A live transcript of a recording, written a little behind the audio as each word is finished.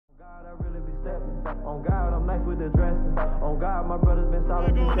On God, I'm nice with the dressing. On God, my brother's been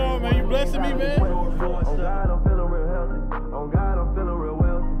solid. What's going on, man? You blessing me, man? On God, I'm feeling real healthy. On God, I'm feeling real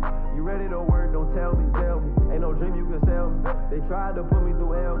wealthy. You ready to work? Don't tell me, sell me. Ain't no dream you can sell me. They tried to put me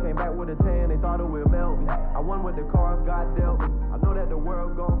through hell, came back with a 10. They thought it would melt me. I won with the cards God dealt me. I know that the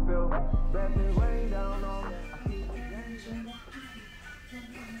world gon' feel me. Blessings rain down on me.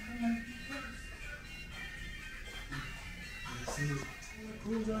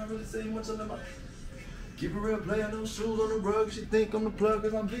 Keep it real, player, no shoes on the rug. She think I'm the plug,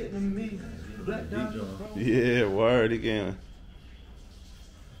 cause I'm hitting me. Black yeah, word again.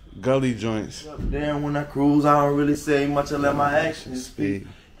 Gully joints. Damn, when I cruise, I don't really say much, I let my actions speak.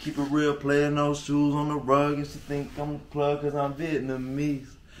 Keep it real, player, no shoes on the rug. And she think I'm the plug, cause I'm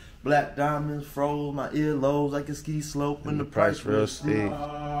Vietnamese. Black diamonds froze, my earlobes like a ski slope, and the price real steep.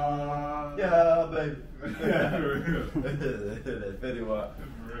 Yeah, baby. That Fetty Wap.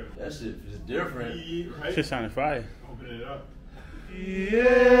 That shit is different. Right? Shit sounded fire. Open it up.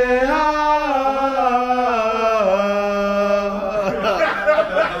 Yeah.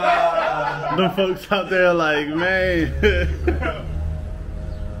 Them folks out there like, man.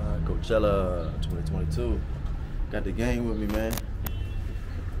 Coachella 2022. Got the game with me, man.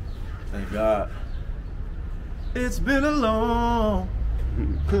 Thank God. It's been a long.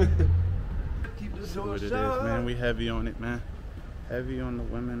 Keep the door What it is, shut. man. We heavy on it, man. Heavy on the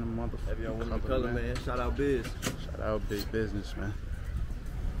women and motherfuckers. Heavy on women of color, man. Shout out Biz. Shout out big business, man.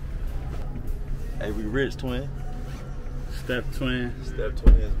 Hey, we rich, twin. Step twin. Step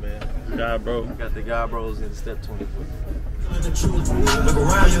twins, man. God, bro. Got the God bros and step twins. Look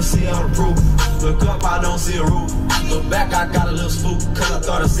around, you'll see all the proof. Look up, I don't see a roof. Look back, I got a little spook. Cause I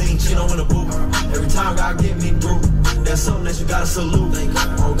thought I seen Chino in the booth. Every time God get me through, that's something that you gotta salute.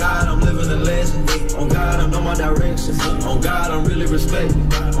 On God, I'm living a legend. On God, I know my directions. On God, I'm really respected.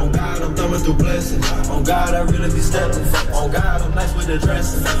 On God, I'm thumbing through blessings. On God, I really be stepping. On God, I'm nice with the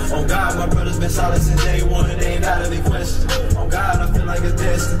dressing. On God, my brother's been solid since day one, and they ain't got any questions. On God, I feel like it's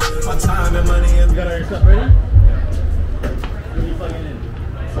destined. My time and money and... You got all your stuff ready?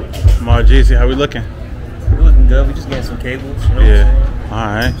 Marjeezy, how we looking? We're looking good. We just getting some cables. You know Yeah.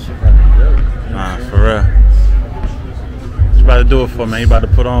 Alright. Nah, for real. What you about to do it for, man? You about to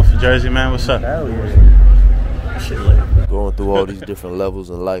put on for Jersey, man? What's up? Hell yeah. Shit lit. Going through all these different levels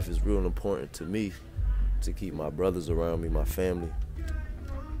in life is real important to me, to keep my brothers around me, my family.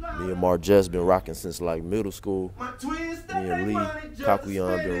 Me and Marjez been rocking since like middle school. Me and Lee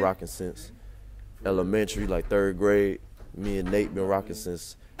Kakuyan been rocking since elementary, like 3rd grade. Me and Nate been rocking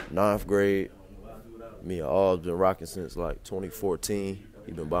since 9th grade. Me and Al's been rocking since like 2014.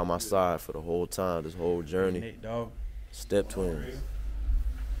 He been by my side for the whole time, this whole journey. Nate, dog. Step twins.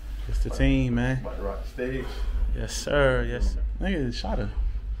 It's the team, man. About to rock the stage. Yes, sir. Yes, sir. Nigga, shot her.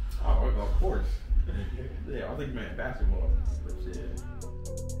 Oh, of course. Yeah, I think you meant basketball. But yeah.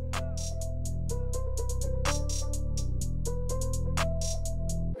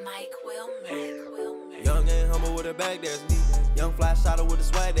 Young and humble with a bag, that's me. Young fly shotter with a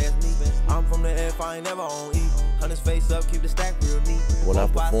swag, that's me. I'm from the F, I ain't never on E. Hunters face up, keep the stack real neat. When I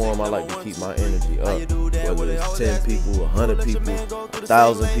perform, I like to keep my energy up. Whether it's 10 people, 100 people,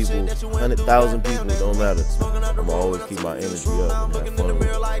 1,000 people, 100,000 people, don't matter. I'ma always keep my energy up and have fun with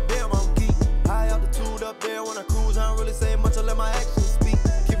it. High altitude up there when I cruise, I don't really say much, I let my actions speak.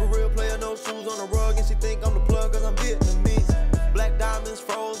 Keep a real player, no shoes on the rug, and she think I'm the plug cause I'm Vietnamese. Black diamonds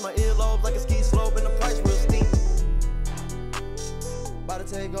froze, my earlobes like a ski slope, and the price real steep. About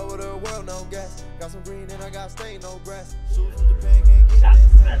to take over the world, no gas. Got some green and I got stain, no grass. Shoes from Japan, can't get it.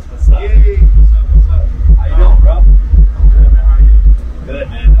 That's what's up. What's up? How you doing, bro? I'm good, man. How are you? Good,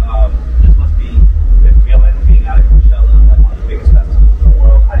 man. This must be the feeling of being out at Coachella, like one of the biggest festivals in the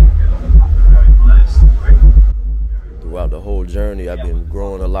world. How do you feel? Very blessed. Grateful. Throughout the whole journey, I've been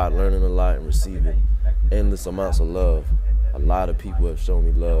growing a lot, learning a lot, and receiving endless amounts of love. A lot of people have shown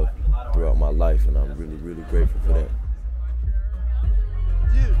me love throughout my life, and I'm really, really grateful for that.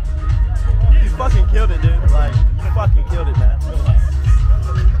 You fucking killed it, dude. Like, you fucking killed it, man.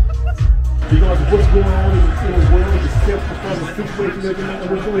 Regardless of what's going on in the world, the self-performance situation doesn't matter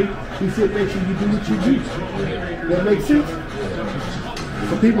which way. He said, make sure you do what you do. That makes sense?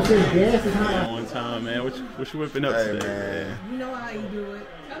 So people say gas is high. One time, man. What you whipping up today, man? You know how you do it.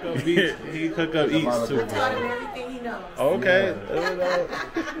 He cook up eats too. I taught him everything he knows. Okay.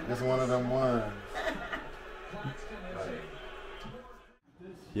 That's one of them ones.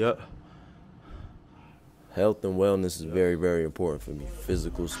 Yep. Health and wellness is very, very important for me.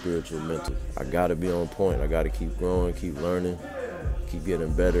 Physical, spiritual, mental. I gotta be on point. I gotta keep growing, keep learning, keep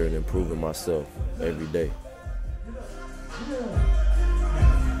getting better and improving myself every day.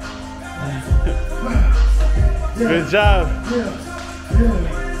 Good job.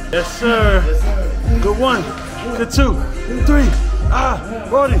 Yes, sir. Good one. Good 2. 3.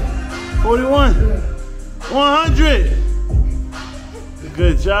 40. 41. 100.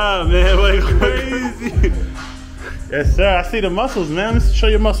 Good job, man. Like crazy. Yes, sir. I see the muscles, man. Let's show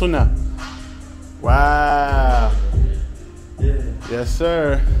your muscle now. Wow. Yes,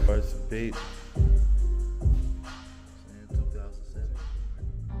 sir. First beat.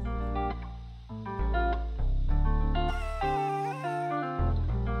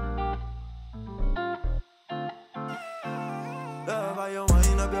 Love how you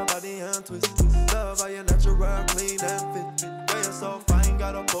wind up your body and twist. Love how you natural, clean and fit. Way you're so fine,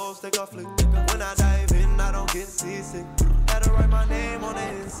 got a pose, take a flick. When I dive in, I don't get seasick. Had to write my name on the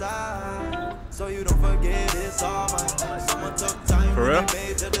inside, so you don't forget it's all mine. Someone took time For real? when they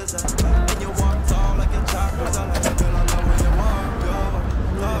made the design. And you walk tall like a chocolate. I like it, girl, I love when you walk over.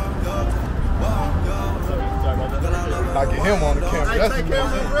 I get him on the camera. That's the my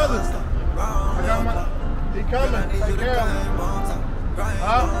brothers. I got my. He coming. Take care of him.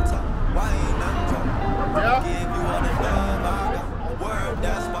 Huh? Yeah.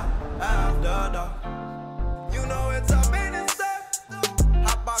 You know it's a minute step.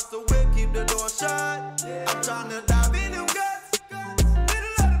 Hot box the whip, keep the door shut. I'm trying to dive in them guts.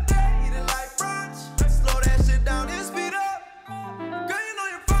 Middle of the day, eat it like brunch. Slow that shit down and speed up. Girl, you know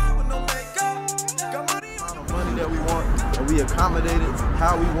you're fine with no makeup. Got money on the Money that we want, and we accommodate it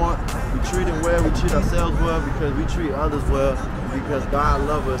how we want. We treat it well, we treat ourselves well because we treat others well, because God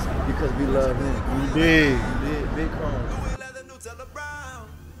loves us, because we love Him. You did. Big crime.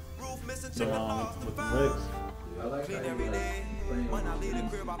 So, with the bricks. clean every day. When I leave the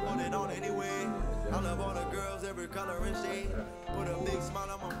crib, I put it on anyway. I love all the girls, every color and shade. Put a big smile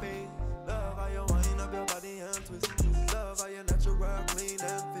on my face. Love how you wind up your body and twist. Love how you natural, clean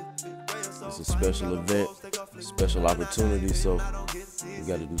and fit. It's a special event, a special opportunity, so we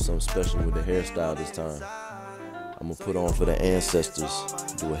got to do something special with the hairstyle this time. I'm gonna put on for the ancestors,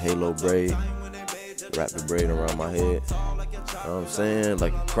 do a halo braid, wrap the braid around my head. You know what I'm saying?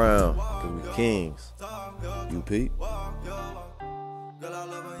 Like a crown, because we kings. You Pete? Girl, I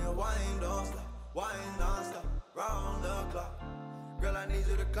love when you wind, don't stop, wind, don't stop, round the clock. Girl, I need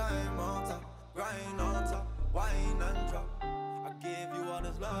you to climb on top, grind on top, wind and drop. I give you all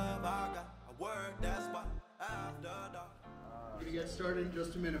this love I got. I work that spot after dark. Can you get started in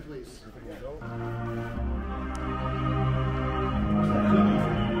just a minute, please?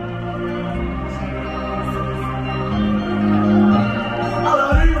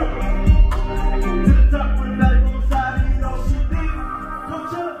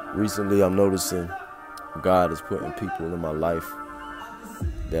 Recently, I'm noticing God is putting people in my life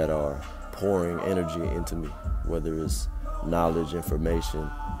that are pouring energy into me, whether it's knowledge, information,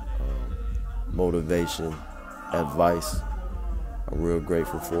 motivation, advice. I'm real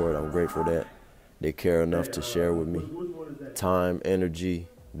grateful for it. I'm grateful that they care enough to share with me time, energy,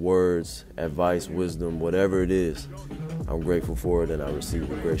 words, advice, wisdom, whatever it is. I'm grateful for it and I receive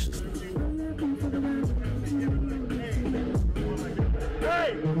it graciously.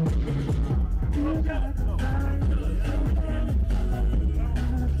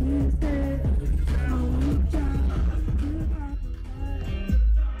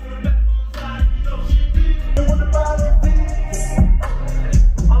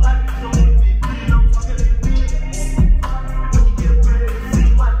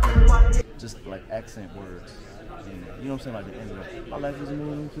 Just like accent words. You know what I'm saying? Like the end of it. My life is a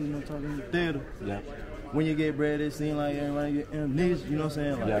movie, please don't talk in the theater. Yeah. When you get bread, it seems like everybody get amnesia. You know what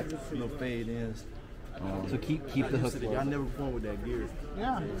I'm saying? Like little fade ins. So keep the hook. I never performed with that gear.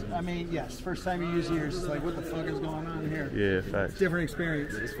 Yeah, I mean, yes. First time you use yours, it's like, what the fuck is going on here? Yeah, facts. Different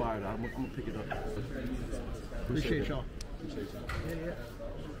experience. It's fired. I'm gonna pick it up. Appreciate y'all.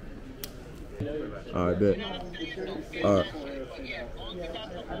 All right, bet. All right.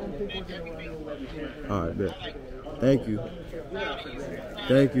 All right, bet. Thank you.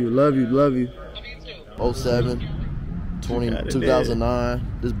 Thank you. Love you. Love you. 07, 2009.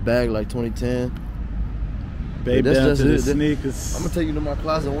 This bag like 2010. Babe, that's down just to the it. sneakers. I'm gonna take you to my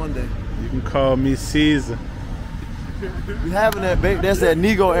closet one day. You can call me Caesar. We having that babe. That's that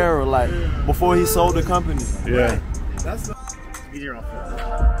Nego era, like before he sold the company. Yeah. That's the here on film.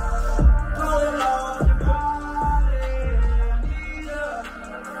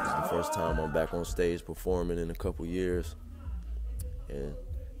 It's the first time I'm back on stage performing in a couple years, and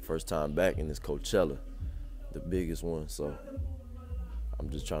first time back in this Coachella, the biggest one. So I'm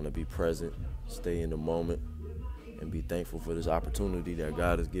just trying to be present, stay in the moment, and be thankful for this opportunity that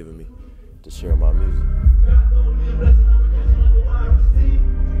God has given me to share my music.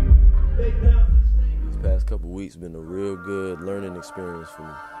 These past couple weeks been a real good learning experience for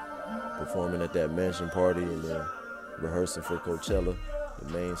me. Performing at that mansion party and then rehearsing for Coachella, the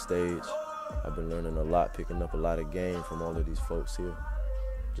main stage. I've been learning a lot, picking up a lot of game from all of these folks here.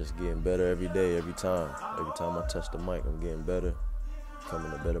 Just getting better every day, every time. Every time I touch the mic, I'm getting better,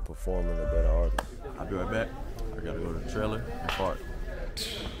 becoming a better performer, a better artist. I'll be right back. I gotta go to the trailer and fart.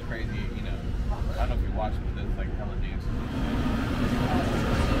 Crazy, you know. I don't know if you're watching, but there's like hella dudes.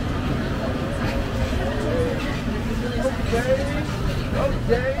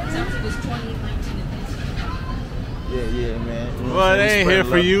 Yeah, man. Well, they ain't here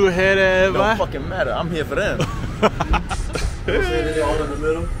for you, head ass. Don't fucking matter. I'm here for them. They all in the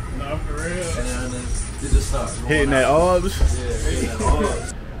middle. No, for real. And then they just start Hitting that orbs. Yeah, hitting that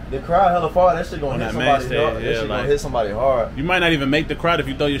orbs. The crowd hella far. That shit gonna hit that somebody main hard. stage, That yeah, shit like- gonna hit somebody hard. You might not even make the crowd if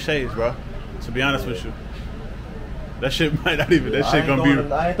you throw your shades, bro. To be honest with you. That shit might not even, that shit gonna be.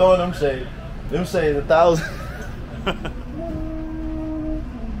 I ain't throwing them shades. Them shades 1,000.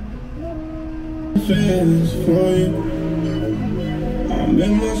 I'm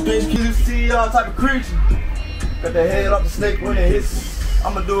in my space, You see y'all type of creature. Got the head off the snake when it hits.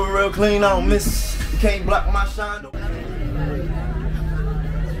 I'ma do it real clean, I don't miss. You can't block my shine.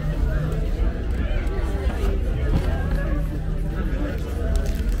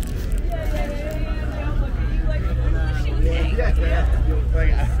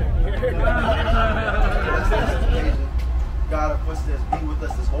 God, our footsteps, be with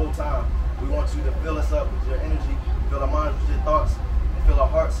us this whole time. We want you to fill us up with your energy, fill our minds with your thoughts, and fill our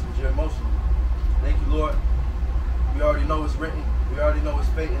hearts with your emotion. Thank you, Lord. We already know it's written. We already know it's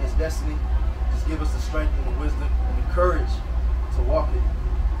fate and it's destiny. Just give us the strength and the wisdom and the courage to walk it.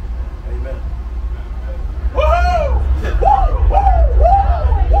 Amen. Woo!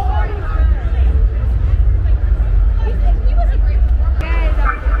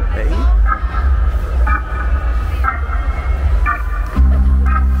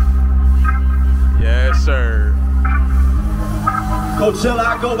 Yes, sir. Coachella,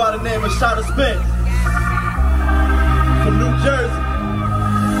 I go by the name of Spence from New Jersey.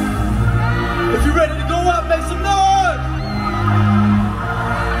 If you're ready to go up, make some noise!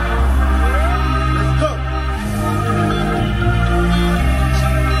 Let's go!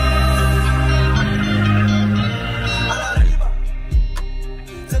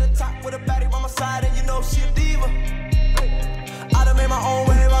 to the top with a baddie by my side, and you know she a diva. I done made my own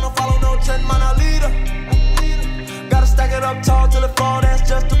wave, I don't follow no trend, man, I lead her. Gotta stack it up tall till it fall, that's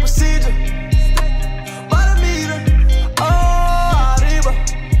just a procedure. By the meter, oh, arriba.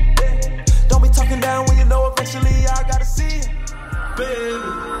 Don't be talking down when you know eventually I gotta see it. Baby,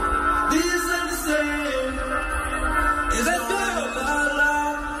 these ain't the same. Is that good?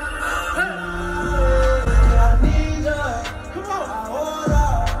 I need ya. Come on. Hold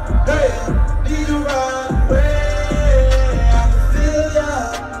up. Hey, need you right away. I can feel ya.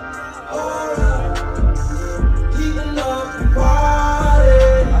 Alright. Heating up the party.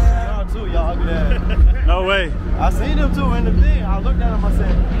 Y'all too, y'all ugly ass. No way. I seen them too in the thing. I looked at them, I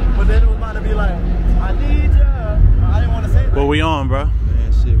said, but then it was about to be like, I need ya. I didn't want to say that. What we on, bro?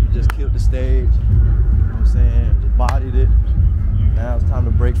 Man, shit, we just killed the stage. You know what I'm saying? Just bodied it. Now it's time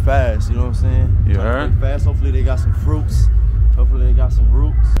to break fast, you know what I'm saying? You Time to heard? break fast. Hopefully they got some fruits. Hopefully they got some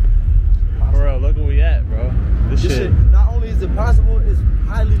roots. For real, look where we at, bro. This This shit. shit, not only is it possible, it's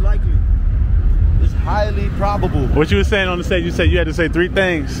highly likely. It's highly probable. What you were saying on the stage, you said you had to say 3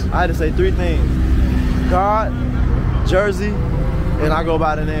 things. I had to say 3 things. God, Jersey, and I go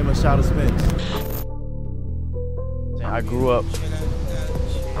by the name of Spence. I grew up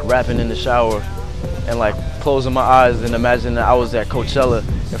rapping in the shower and like closing my eyes and imagining that I was at Coachella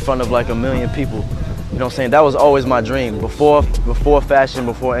in front of like 1 million people. You know what I'm saying? That was always my dream. Before fashion,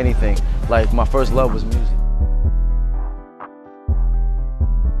 before anything. Like my first love was music.